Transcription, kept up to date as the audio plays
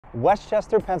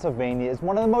Westchester, Pennsylvania is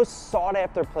one of the most sought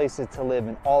after places to live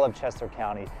in all of Chester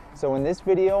County. So in this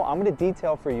video, I'm going to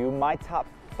detail for you my top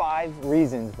 5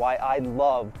 reasons why I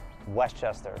love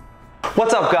Westchester.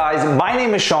 What's up guys, my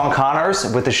name is Shawn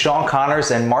Connors with the Shawn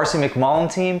Connors and Marcy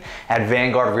McMullen team at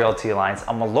VRA Realty Alliance.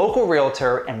 I'm a local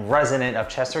realtor and resident of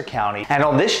Chester County, and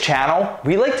on this channel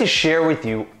we like to share with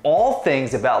you all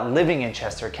things about living in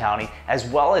Chester County, as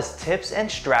well as tips and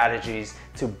strategies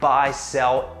to buy,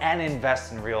 sell, and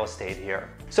invest in real estate here.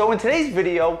 So in today's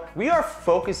video, we are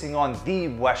focusing on the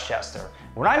Westchester.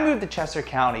 When I moved to Chester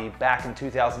County back in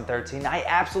 2013, I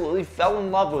absolutely fell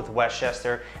in love with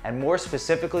Westchester, and more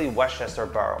specifically Westchester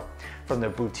Borough. From the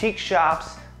boutique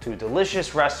shops to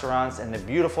delicious restaurants and the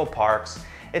beautiful parks,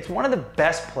 it's one of the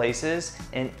best places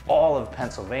in all of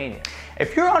Pennsylvania.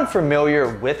 If you're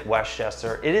unfamiliar with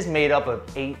Westchester, it is made up of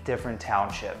 8 different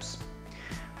townships: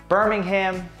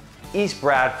 Birmingham, East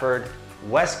Bradford,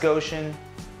 West Goshen,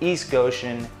 East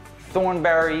Goshen,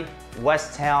 Thornbury,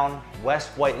 Westtown, West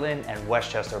Whiteland, and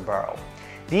Westchester Borough.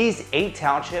 These 8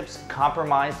 townships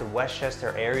comprise the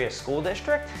Westchester Area School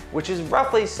District, which is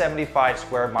roughly 75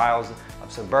 square miles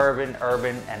of suburban,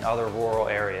 urban, and other rural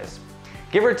areas.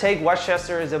 Give or take,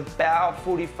 Westchester is about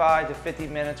 45 to 50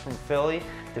 minutes from Philly,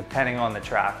 depending on the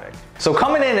traffic. So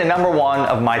coming in at number 1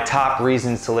 of my top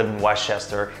reasons to live in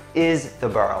Westchester is the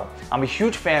borough. I'm a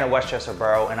huge fan of Westchester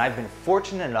Borough, and I've been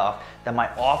fortunate enough that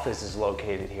my office is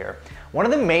located here. One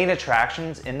of the main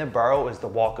attractions in the borough is the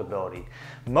walkability.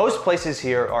 Most places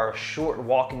here are a short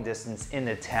walking distance in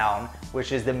the town,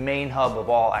 which is the main hub of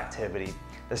all activity.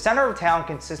 The center of town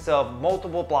consists of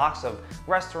multiple blocks of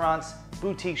restaurants,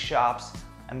 boutique shops,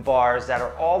 and bars that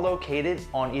are all located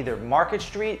on either Market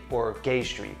Street or Gay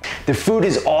Street. The food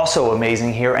is also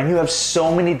amazing here, and you have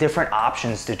so many different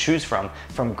options to choose from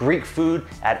Greek food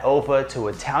at Opa to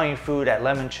Italian food at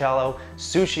Limoncello,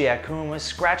 sushi at Kuma,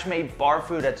 scratch-made bar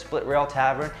food at Split Rail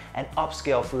Tavern, and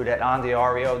upscale food at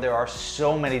Andiario. There are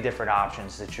so many different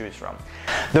options to choose from.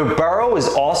 The borough is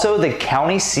also the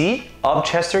county seat of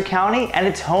Chester County, and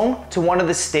it's home to one of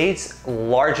the state's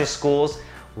largest schools,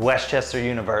 Westchester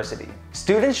University.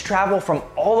 Students travel from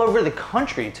all over the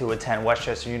country to attend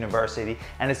Westchester University,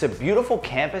 and it's a beautiful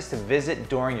campus to visit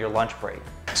during your lunch break.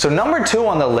 So number 2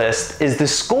 on the list is the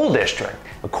school district.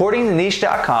 According to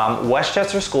niche.com,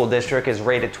 Westchester School District is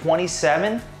rated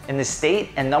 27 in the state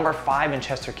and number 5 in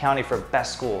Chester County for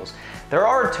best schools. There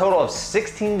are a total of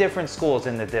 16 different schools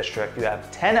in the district. You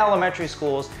have 10 elementary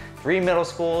schools, 3 middle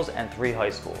schools, and 3 high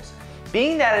schools.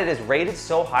 Being that it is rated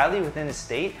so highly within the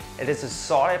state, it is a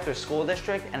sought-after school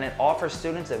district, and it offers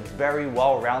students a very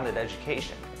well-rounded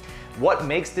education. What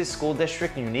makes this school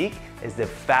district unique is the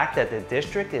fact that the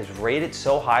district is rated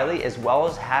so highly, as well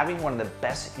as having one of the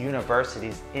best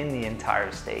universities in the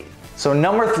entire state. So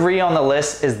number 3 on the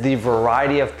list is the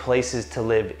variety of places to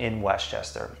live in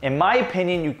Westchester. In my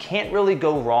opinion, you can't really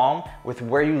go wrong with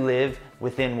where you live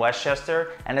within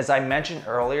Westchester, and as I mentioned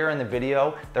earlier in the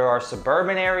video, there are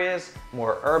suburban areas,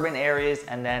 more urban areas,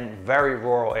 and then very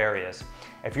rural areas.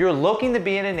 If you're looking to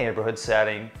be in a neighborhood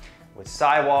setting with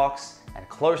sidewalks and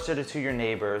closer to your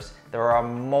neighbors, there are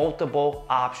multiple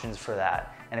options for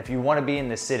that. And if you want to be in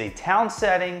the city-town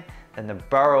setting, then the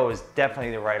borough is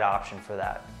definitely the right option for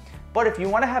that. But if you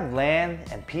want to have land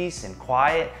and peace and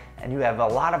quiet, and you have a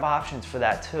lot of options for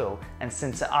that too. And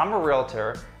since I'm a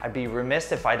realtor, I'd be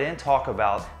remiss if I didn't talk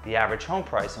about the average home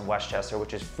price in Westchester,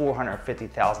 which is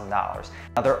 $450,000.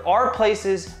 Now there are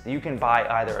places that you can buy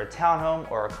either a townhome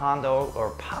or a condo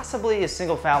or possibly a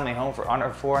single family home for under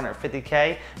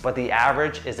 $450K, but the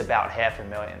average is about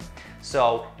 $500,000.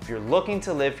 So if you're looking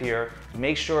to live here,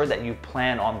 make sure that you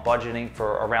plan on budgeting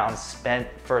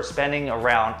for spending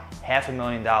around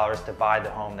 $500,000 to buy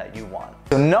the home that you want.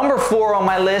 So number 4 on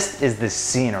my list is the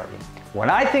scenery.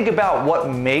 When I think about what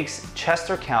makes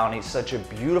Chester County such a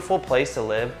beautiful place to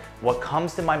live, what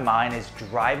comes to my mind is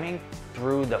driving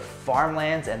through the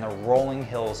farmlands and the rolling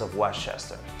hills of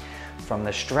Westchester. From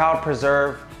the Stroud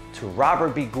Preserve to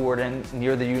Robert B. Gordon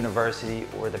near the university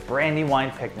or the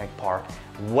Brandywine Picnic Park,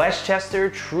 Westchester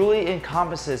truly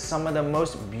encompasses some of the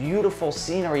most beautiful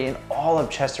scenery in all of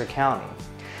Chester County.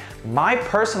 My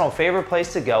personal favorite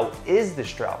place to go is the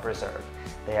Stroud Preserve.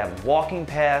 They have walking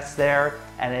paths there,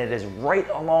 and it is right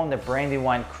along the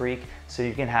Brandywine Creek, so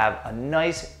you can have a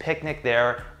nice picnic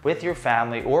there with your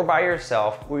family or by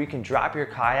yourself, or you can drop your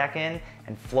kayak in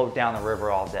and float down the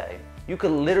river all day. You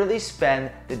could literally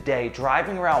spend the day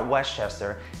driving around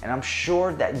Westchester, and I'm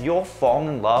sure that you'll fall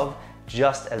in love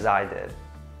just as I did.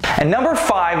 And number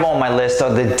 5 on my list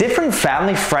are the different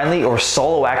family-friendly or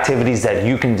solo activities that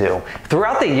you can do.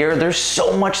 Throughout the year, there's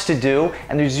so much to do,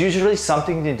 and there's usually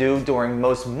something to do during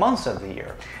most months of the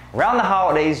year. Around the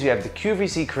holidays, you have the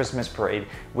QVC Christmas Parade,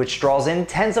 which draws in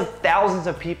tens of thousands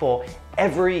of people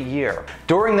every year.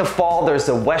 During the fall, there's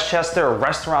the Westchester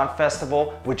Restaurant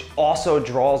Festival, which also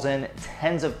draws in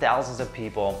tens of thousands of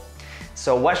people.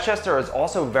 So Westchester is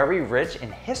also very rich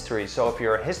in history. So if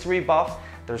you're a history buff,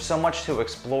 there's so much to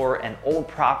explore and old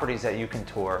properties that you can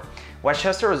tour.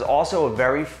 Westchester is also a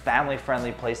very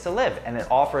family-friendly place to live, and it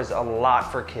offers a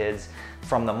lot for kids,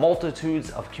 from the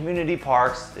multitudes of community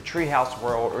parks, the Treehouse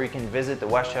World, or you can visit the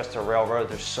Westchester Railroad.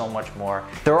 There's so much more.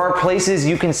 There are places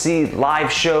you can see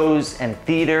live shows and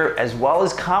theater, as well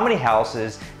as comedy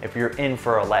houses if you're in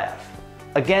for a laugh.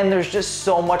 Again, there's just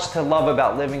so much to love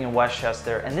about living in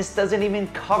Westchester, and this doesn't even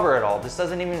cover it all. This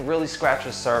doesn't even really scratch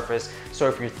the surface. So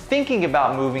if you're thinking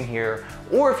about moving here,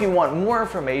 or if you want more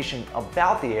information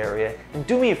about the area, then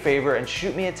do me a favor and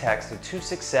shoot me a text at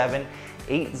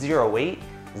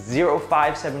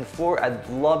 267-808-0574. I'd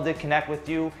love to connect with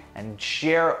you and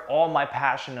share all my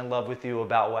passion and love with you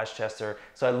about Westchester.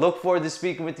 So I look forward to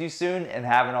speaking with you soon, and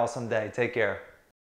have an awesome day. Take care.